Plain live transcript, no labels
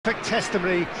Perfect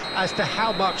testimony as to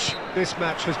how much this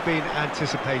match has been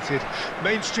anticipated.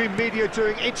 Mainstream media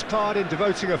doing its part in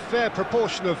devoting a fair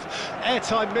proportion of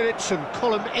airtime minutes and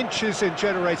column inches in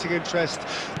generating interest.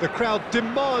 The crowd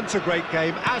demands a great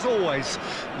game, as always.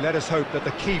 Let us hope that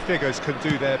the key figures can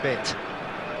do their bit.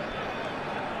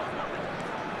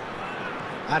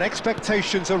 And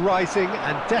expectations are rising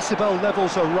and decibel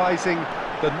levels are rising.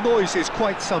 The noise is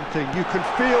quite something. You can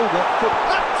feel what foot...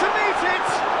 to meet it!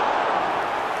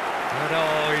 But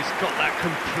oh, he's got that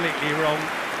completely wrong.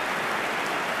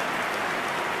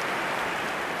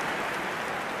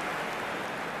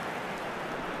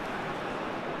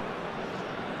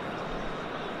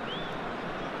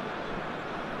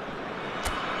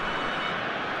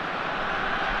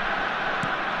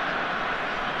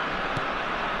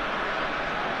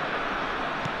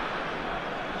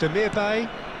 Demirbay,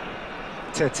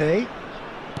 Tete,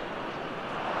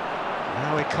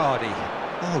 now Icardi.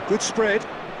 Oh, good spread.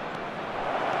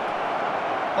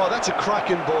 Oh, that's a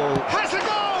cracking ball. Has a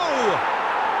goal!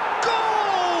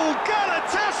 Goal!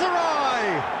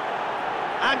 Galatasaray!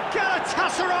 And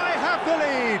Galatasaray have the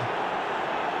lead.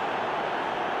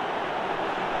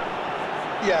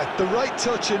 Yeah, the right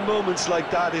touch in moments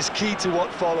like that is key to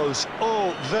what follows.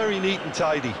 Oh, very neat and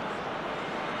tidy.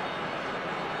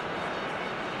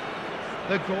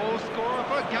 The goal scorer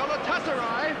for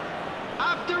Galatasaray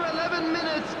after 11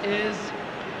 minutes is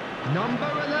number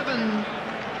 11,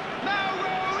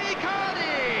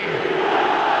 Icardi.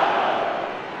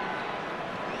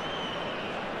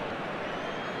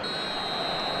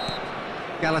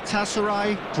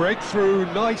 Galatasaray breakthrough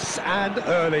nice and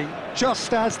early,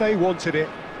 just as they wanted it.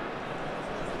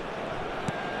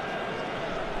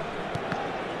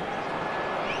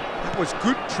 That was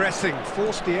good pressing,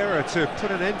 forced the error to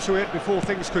put an end to it before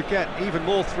things could get even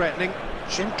more threatening.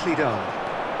 Gently done.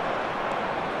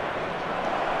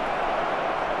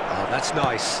 Oh, that's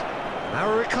nice.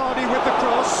 Now Icardi with the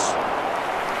cross.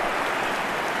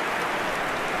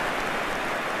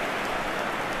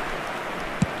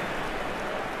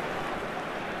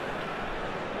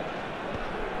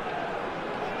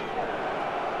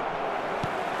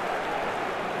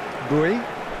 Bui.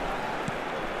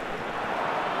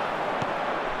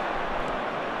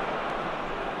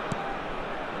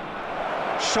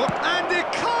 Shot and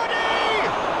Icardi!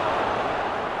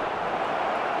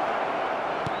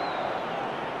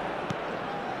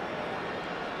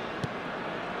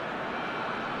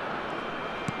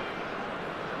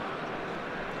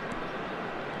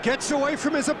 Gets away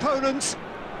from his opponent.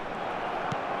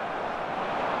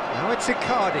 Now it's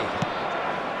Icardi.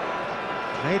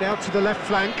 Played out to the left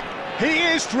flank. He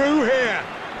is through here.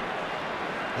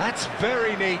 That's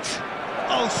very neat.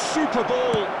 Oh, super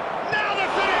ball. Now the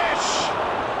finish!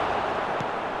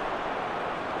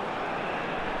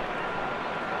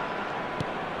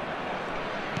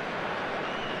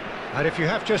 And if you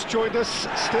have just joined us,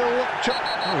 still...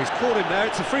 Oh, he's caught him there.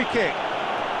 It's a free kick.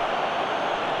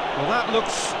 Well, that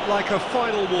looks like a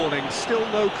final warning. Still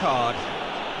no card.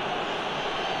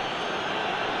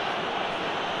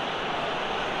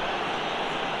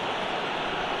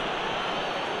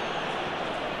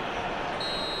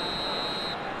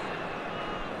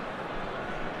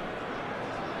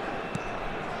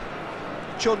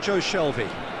 Jonjo Shelvey.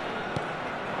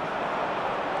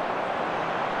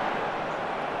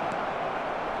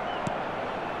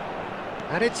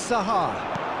 And it's Zaha.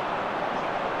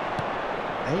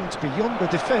 Aimed beyond the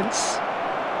defence.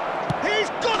 He's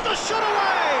got the shot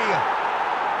away!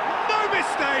 No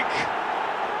mistake!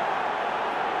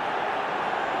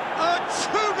 A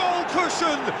two-goal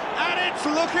cushion, and it's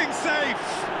looking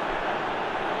safe!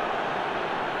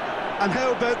 And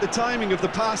how about the timing of the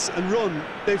pass and run?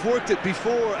 They've worked it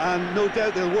before, and no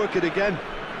doubt they'll work it again.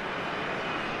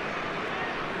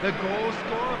 The goal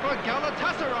scorer for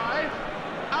Galatasaray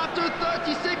after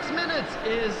 36 minutes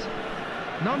is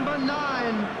number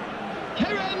 9,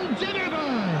 Kerem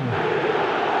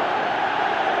Demirbay.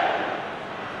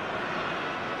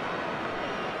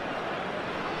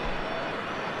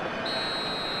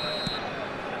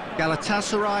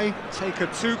 Galatasaray take a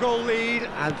two-goal lead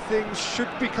and things should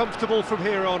be comfortable from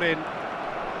here on in.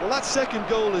 Well, that second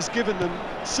goal has given them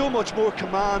so much more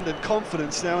command and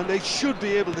confidence now, and they should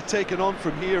be able to take it on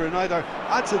from here and either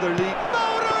add to their lead.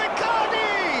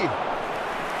 Icardi!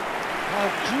 Oh,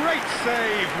 great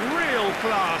save, real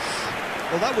class.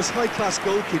 Well, that was high-class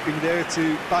goalkeeping there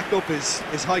to back up his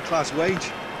high-class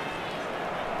wage.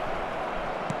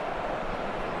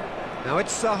 Now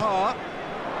it's Zaha.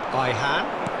 Ihan.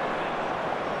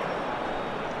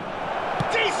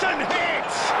 Decent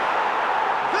hit!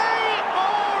 They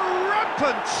are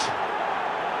rampant!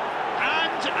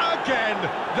 And a again.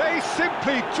 They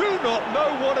simply do not know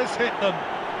what has hit them.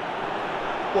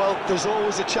 Well, there's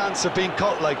always a chance of being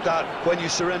caught like that when you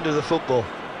surrender the football.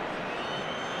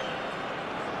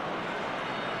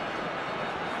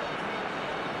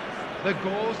 The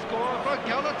goal scorer for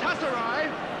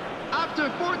Galatasaray after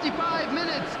 45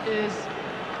 minutes is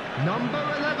number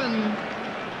 11,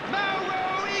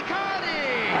 Mauro Icardi.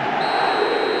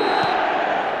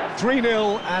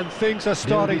 3-0 and things are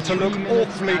starting to look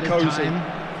awfully cosy.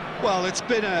 Well, it's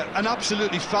been an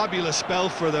absolutely fabulous spell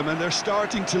for them, and they're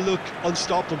starting to look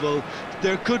unstoppable.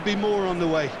 There could be more on the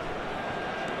way.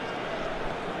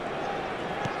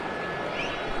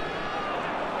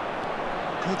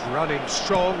 Good running,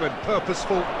 strong and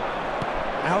purposeful.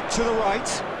 Out to the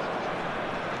right.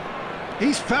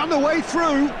 He's found a way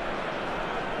through.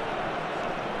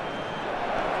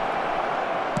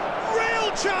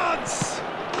 Real chance!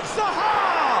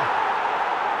 Zaha!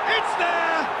 It's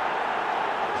there!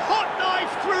 Hot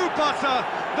knife through butter.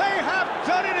 They have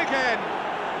done it again.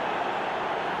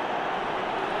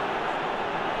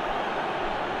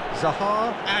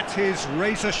 Zaha at his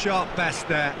razor-sharp best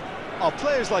there. Oh,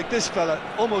 players like this fella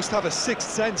almost have a sixth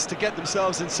sense to get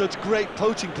themselves in such great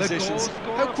poaching positions.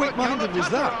 How quick-minded was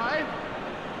that?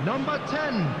 Number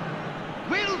 10,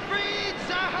 Wilfried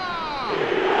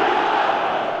Zaha.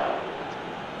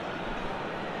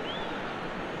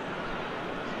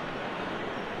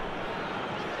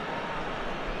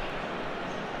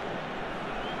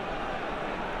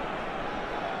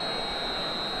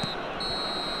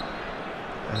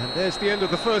 And there's the end of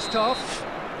the first half.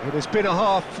 It has been a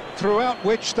half throughout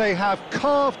which they have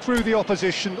carved through the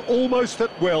opposition almost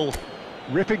at will,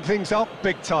 ripping things up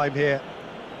big time here.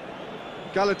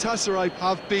 Galatasaray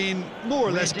have been more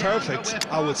or less perfect,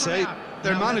 I would say.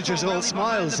 Their manager's all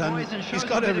smiles, and he's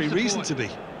got every reason to be.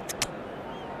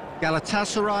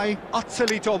 Galatasaray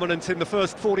utterly dominant in the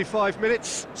first 45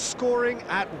 minutes, scoring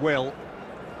at will.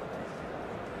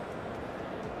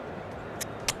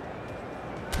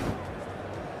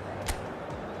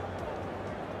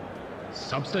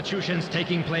 Substitutions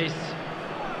taking place.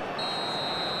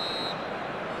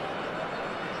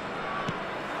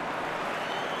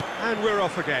 And we're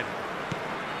off again.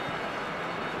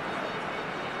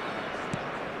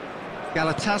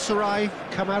 Galatasaray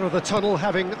come out of the tunnel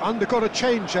having undergone a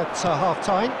change at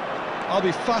half-time. I'll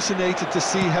be fascinated to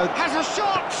see how... Has a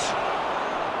shot!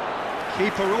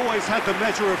 Keeper always had the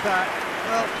measure of that.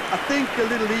 Well, I think a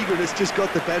little eagerness just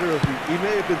got the better of him. He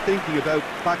may have been thinking about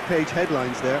back-page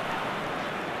headlines there.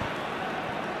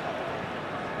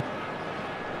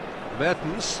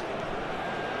 Mertens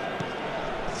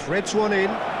threads one in.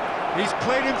 He's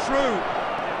played him through.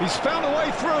 He's found a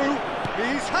way through.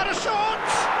 He's had a shot!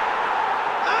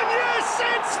 And yes,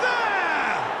 it's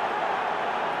there!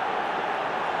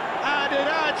 And it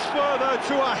adds further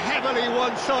to a heavily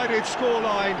one-sided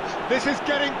scoreline. This is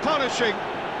getting punishing.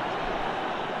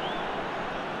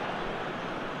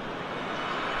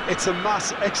 It's a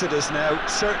mass exodus now.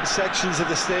 Certain sections of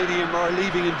the stadium are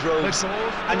leaving in droves,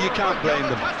 and you can't blame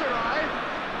them.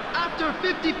 After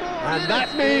 54 and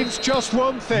that means just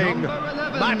one thing,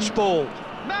 match ball.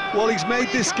 Well, he's made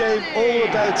this game all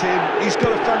about him. He's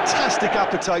got a fantastic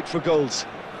appetite for goals.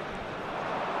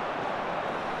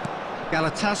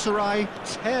 Galatasaray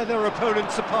tear their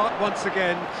opponents apart once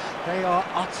again. They are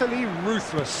utterly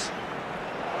ruthless.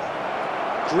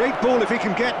 Great ball if he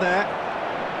can get there.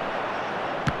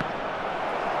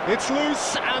 It's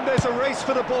loose, and there's a race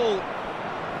for the ball.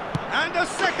 And a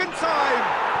second time!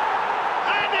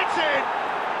 And it's in!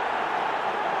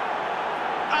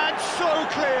 And so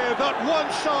clear that one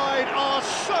side are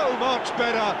so much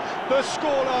better. The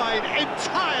scoreline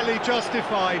entirely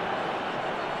justified.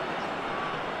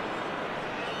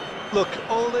 Look,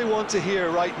 all they want to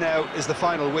hear right now is the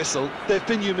final whistle. They've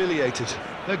been humiliated.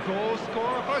 The goal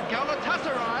scorer for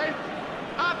Galatasaray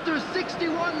after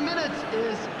 61 minutes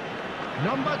is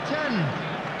number 10,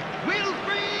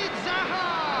 Wilfried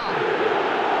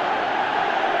Zaha.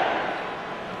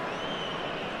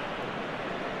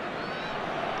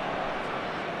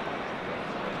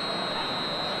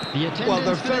 Well,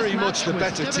 they're very much the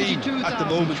better team at the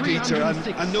moment, Peter,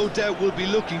 and no doubt will be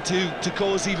looking to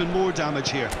cause even more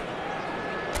damage here.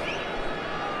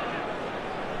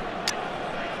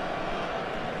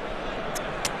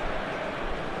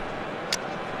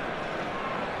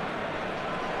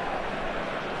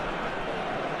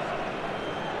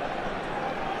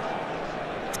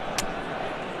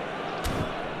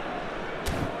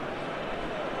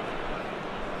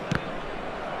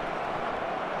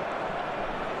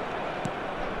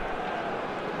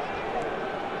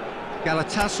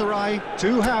 Galatasaray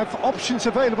do have options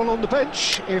available on the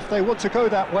bench if they want to go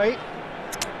that way.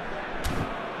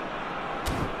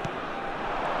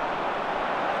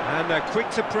 And they're quick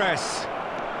to press.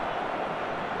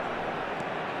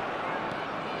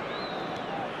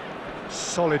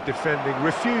 Solid defending,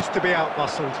 refused to be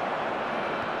out-muscled.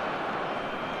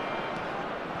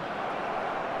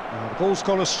 The ball's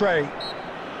gone astray,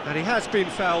 and he has been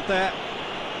fouled there.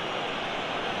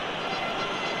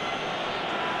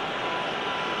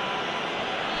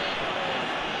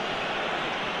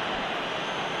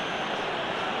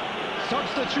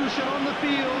 Substitution on the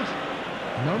field.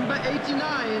 Number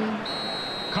 89.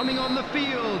 Coming on the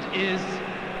field is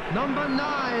number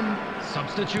 9.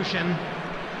 Substitution.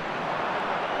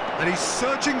 And he's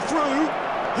surging through.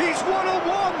 He's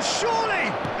one-on-one,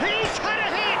 surely! He's had a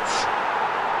hit!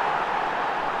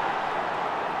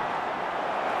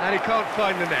 And he can't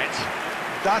find the net.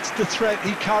 That's the threat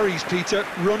he carries, Peter,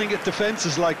 running at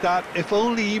defences like that. If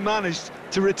only he managed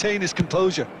to retain his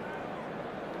composure.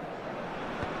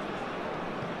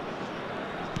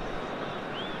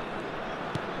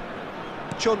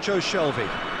 Jonjo Shelvey.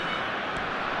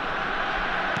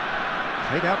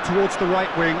 Played out towards the right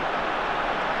wing.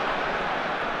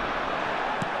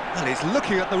 And he's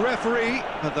looking at the referee,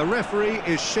 but the referee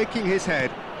is shaking his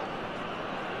head.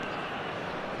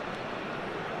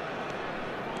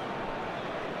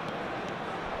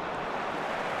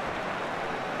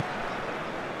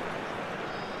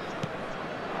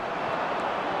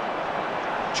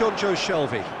 Jonjo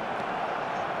Shelvey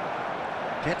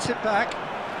gets it back.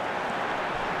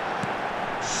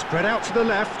 Spread out to the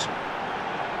left.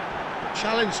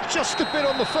 Challenge just a bit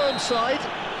on the firm side.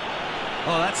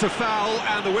 Oh, that's a foul,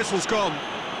 and the whistle's gone.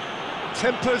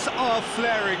 Tempers are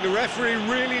flaring. The referee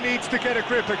really needs to get a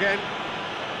grip again.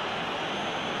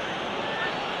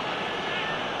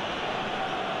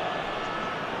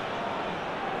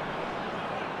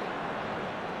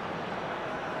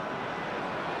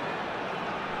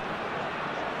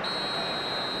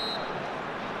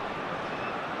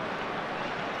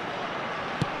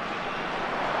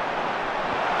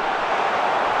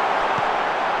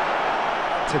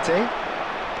 Today.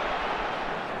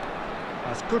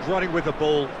 That's good running with the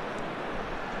ball.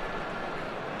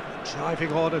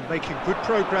 Driving on and making good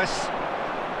progress.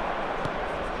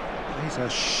 He's a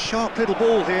sharp little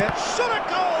ball here. Shot a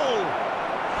goal!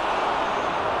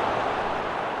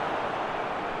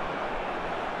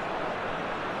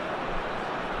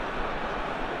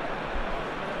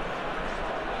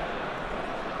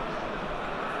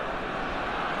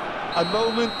 A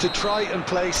moment to try and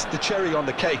place the cherry on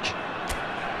the cake.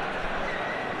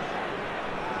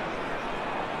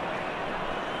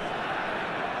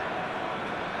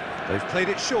 They've played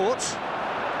it short.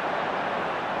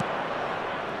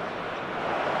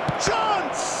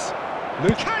 Chance!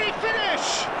 Can he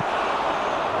finish?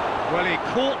 Well, he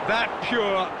caught that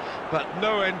pure, but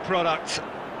no end product.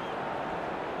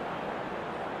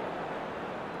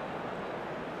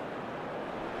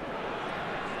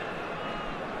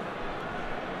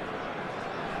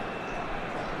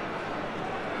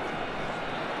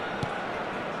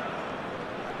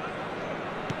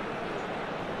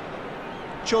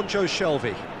 Jonjo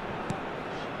Shelvey.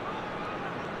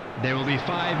 There will be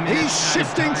 5 minutes. He's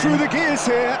shifting through the gears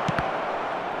here.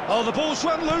 Oh, the ball's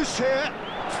run loose here.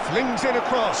 Flings it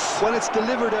across. When it's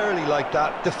delivered early like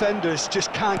that, defenders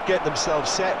just can't get themselves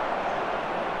set.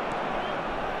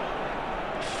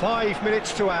 5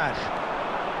 minutes to add.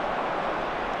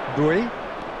 Bui.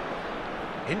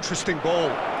 Interesting ball.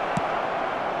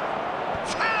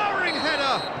 Towering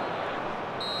header.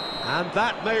 And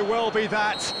that may well be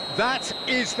that. That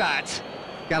is that.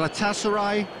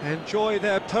 Galatasaray enjoy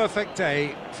their perfect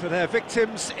day. For their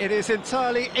victims, it is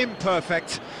entirely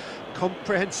imperfect.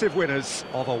 Comprehensive winners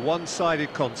of a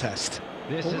one-sided contest.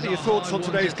 What are your thoughts on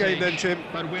today's game then, Jim?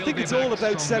 I think it's all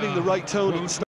about setting the right tone at the start.